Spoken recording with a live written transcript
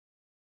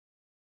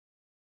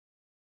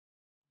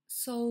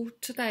So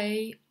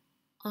today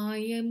I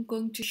am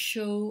going to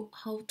show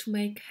how to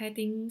make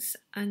headings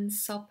and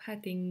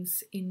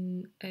subheadings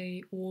in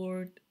a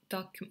Word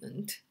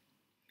document.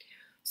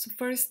 So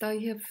first I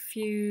have a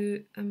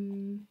few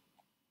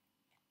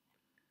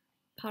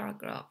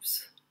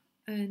paragraphs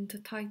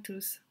and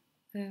titles,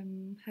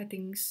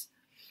 headings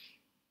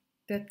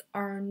that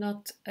are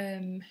not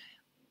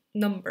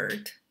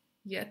numbered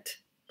yet.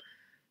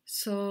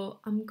 So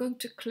I'm going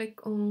to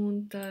click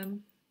on the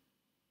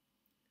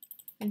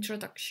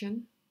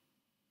introduction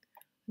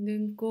and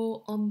then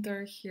go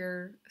under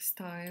here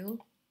style,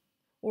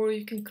 or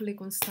you can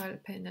click on style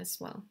pen as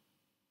well.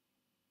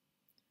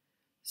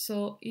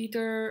 So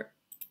either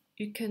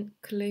you can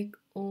click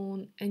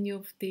on any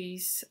of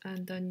these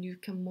and then you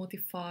can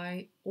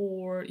modify,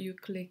 or you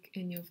click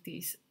any of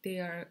these, they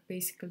are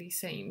basically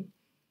same.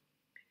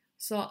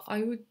 So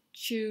I would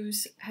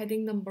choose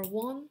heading number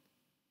 1,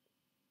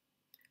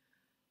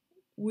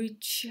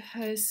 which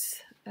has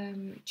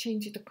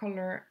changed the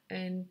color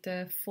and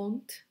the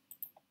font,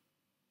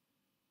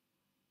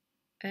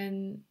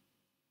 and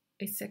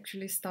it's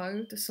actually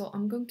styled. So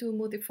I'm going to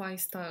modify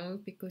style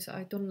because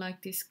I don't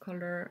like this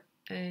color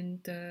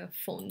and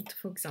font,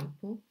 for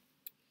example.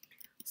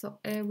 So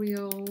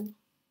Arial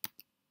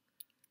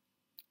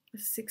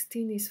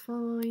 16 is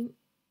fine.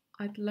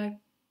 I'd like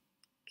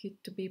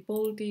it to be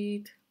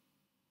bolded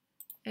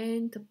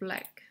and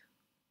black.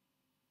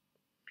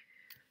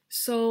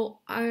 So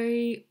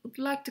I would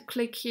like to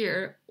click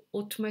here,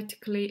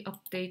 automatically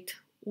update,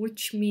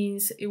 which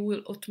means it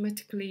will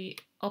automatically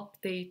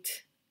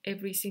update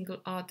every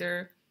single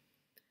other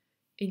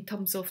in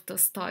terms of the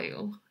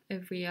style,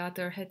 every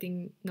other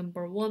heading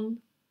number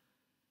 1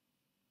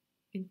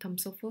 in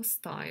terms of a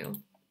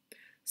style.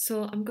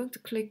 So I'm going to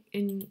click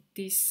in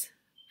this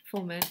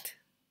format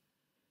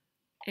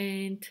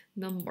and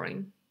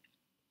numbering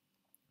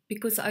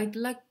because I'd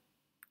like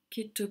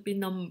it to be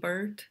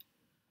numbered,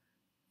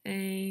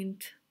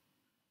 and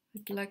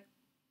I'd like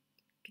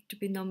it to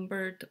be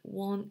numbered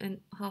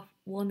 1.1,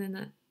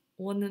 1.1,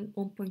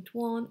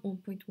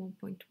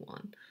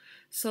 1.1.1.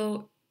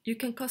 So you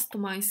can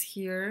customize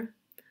here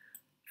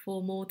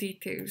for more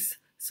details.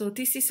 So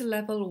this is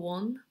level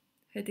 1,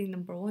 heading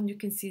number 1. You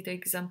can see the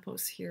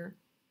examples here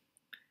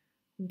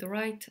on the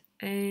right,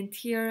 and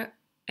here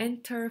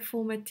enter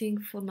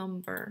formatting for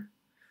number.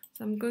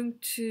 So I'm going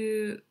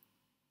to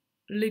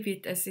leave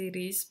it as it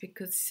is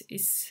because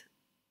it's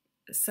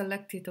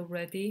selected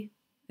already.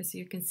 As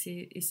you can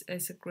see, it's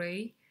as a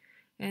gray,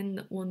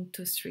 and 1,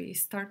 2, 3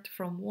 start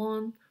from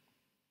 1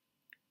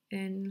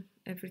 and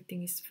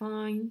everything is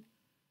fine.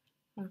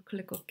 I'll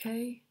click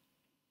OK.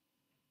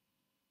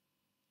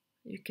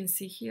 You can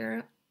see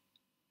here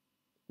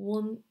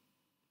 1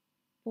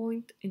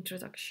 point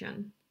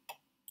introduction.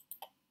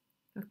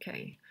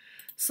 Okay,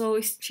 so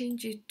it's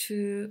change it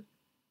to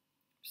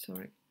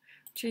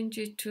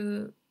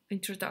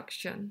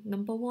introduction,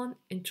 number 1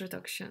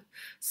 introduction.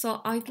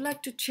 So I'd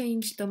like to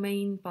change the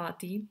main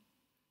body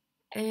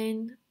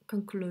and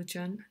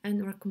conclusion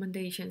and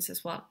recommendations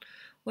as well.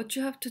 What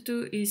you have to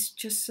do is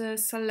just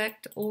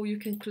select, or you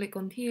can click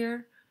on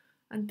here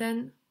and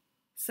then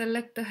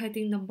select the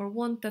heading number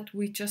 1 that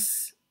we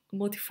just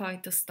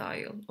modified the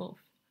style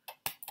of.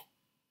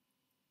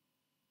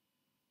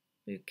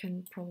 You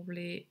can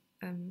probably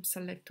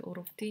select all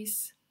of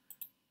these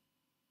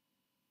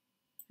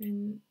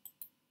and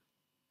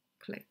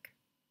click.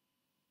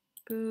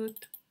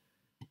 Good.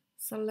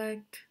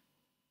 Select,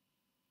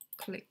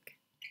 click.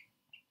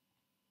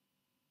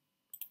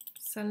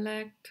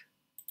 Select,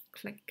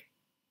 click.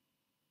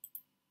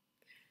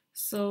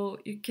 So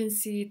you can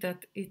see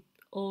that it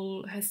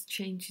all has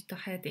changed the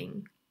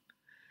heading.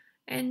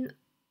 And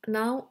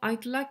now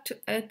I'd like to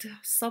add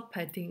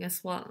subheading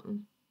as well.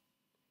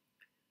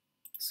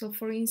 So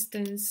for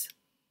instance,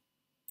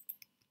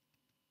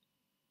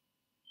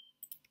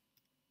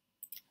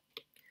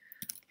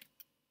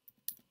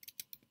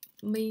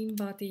 main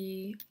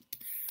body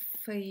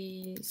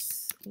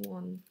phase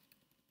 1,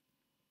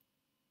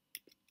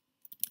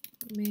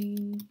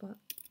 main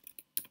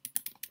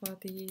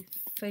body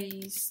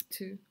phase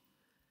 2.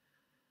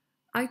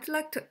 I'd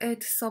like to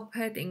add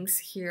subheadings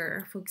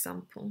here, for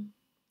example.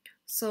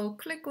 So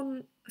click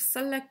on,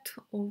 select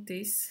all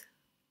this,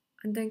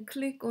 and then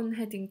click on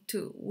heading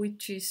 2,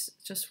 which is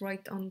just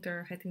right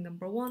under heading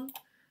number 1.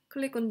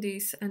 Click on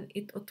this and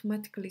it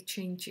automatically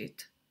changes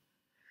it.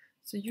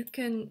 So you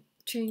can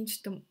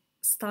change the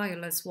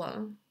style as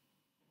well.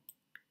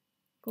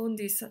 Go on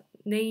this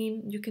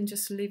name, you can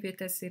just leave it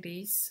as it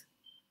is.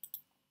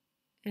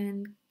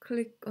 And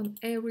click on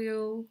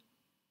Arial,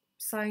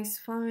 size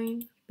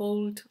fine,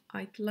 bold,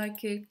 I'd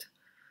like it,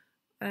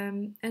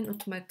 and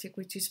automatic,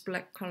 which is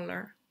black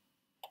color.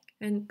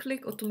 And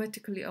click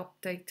automatically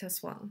update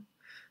as well.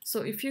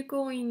 So if you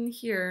go in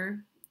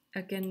here,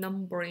 again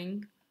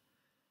numbering,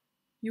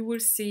 you will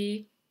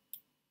see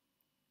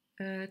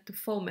the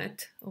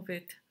format of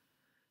it.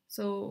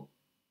 So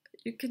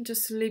you can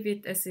just leave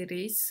it as it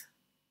is,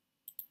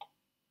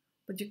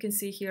 but you can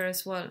see here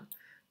as well,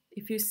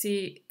 if you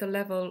see the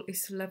level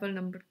is level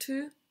number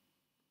 2,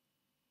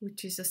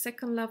 which is the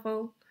second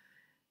level,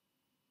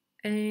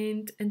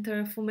 and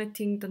enter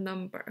formatting the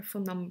number for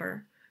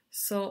number.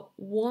 So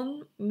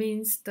 1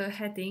 means the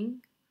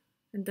heading,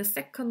 and the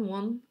second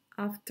one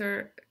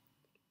after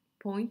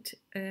point,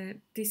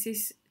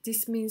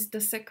 this means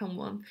the second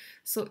one.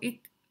 So it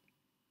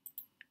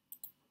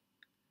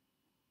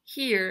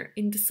here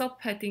in the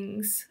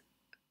subheadings,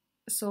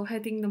 so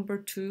heading number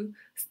 2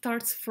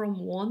 starts from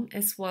 1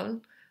 as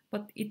well,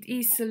 but it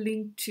is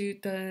linked to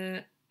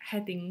the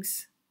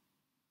headings,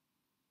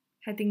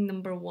 heading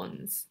number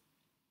 1s.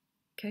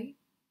 Okay,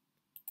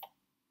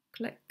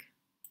 click.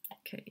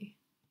 Okay,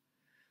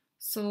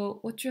 so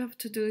what you have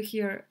to do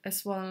here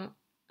as well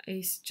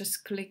is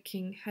just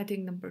clicking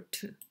heading number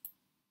 2.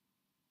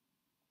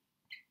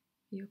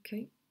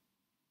 Okay,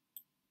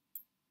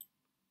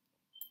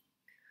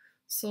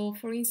 so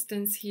for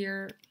instance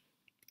here,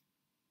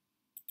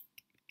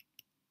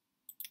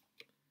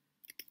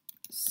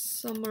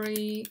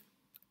 summary,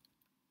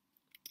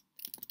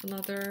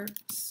 another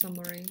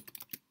summary,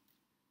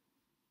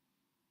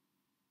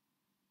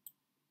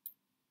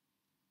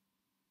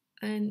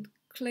 and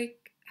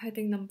click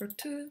heading number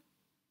 2,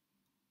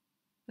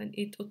 and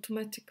it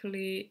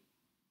automatically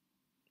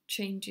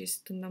changes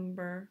the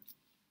number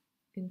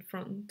in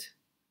front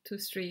to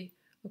 3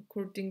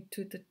 according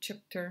to the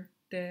chapter,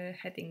 the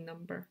heading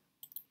number.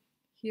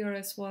 Here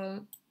as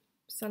well,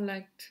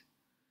 select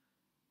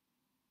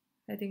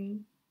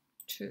heading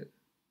 2.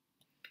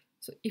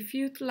 So if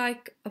you'd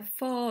like a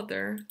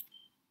further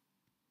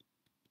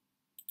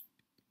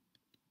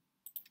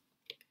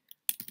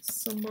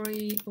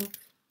summary of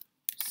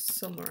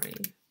summary,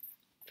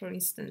 for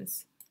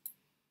instance,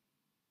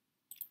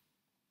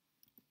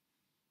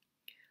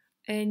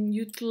 and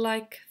you'd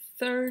like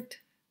third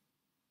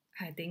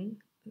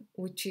heading,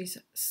 which is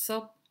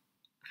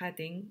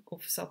subheading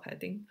of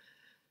subheading,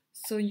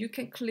 so you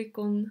can click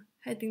on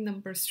heading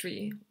number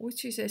 3,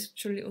 which is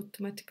actually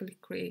automatically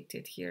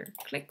created here.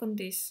 Click on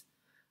this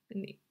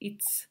and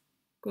it's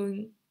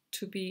going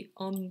to be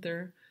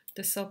under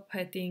the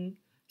subheading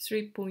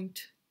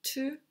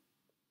 3.2,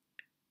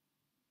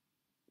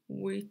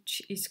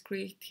 which is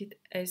created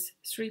as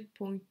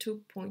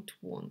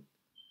 3.2.1.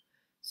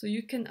 So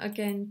you can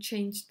again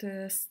change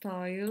the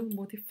style,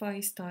 modify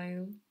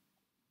style,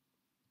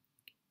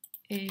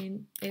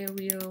 and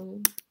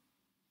Arial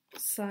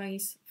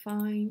size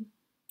fine,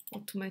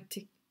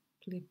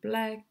 automatically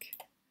black,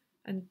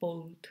 and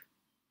bold,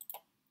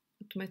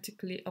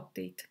 automatically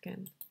update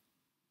again.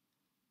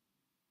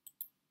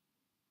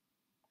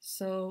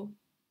 So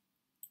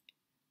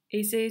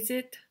is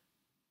it?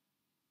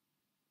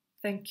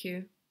 Thank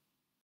you.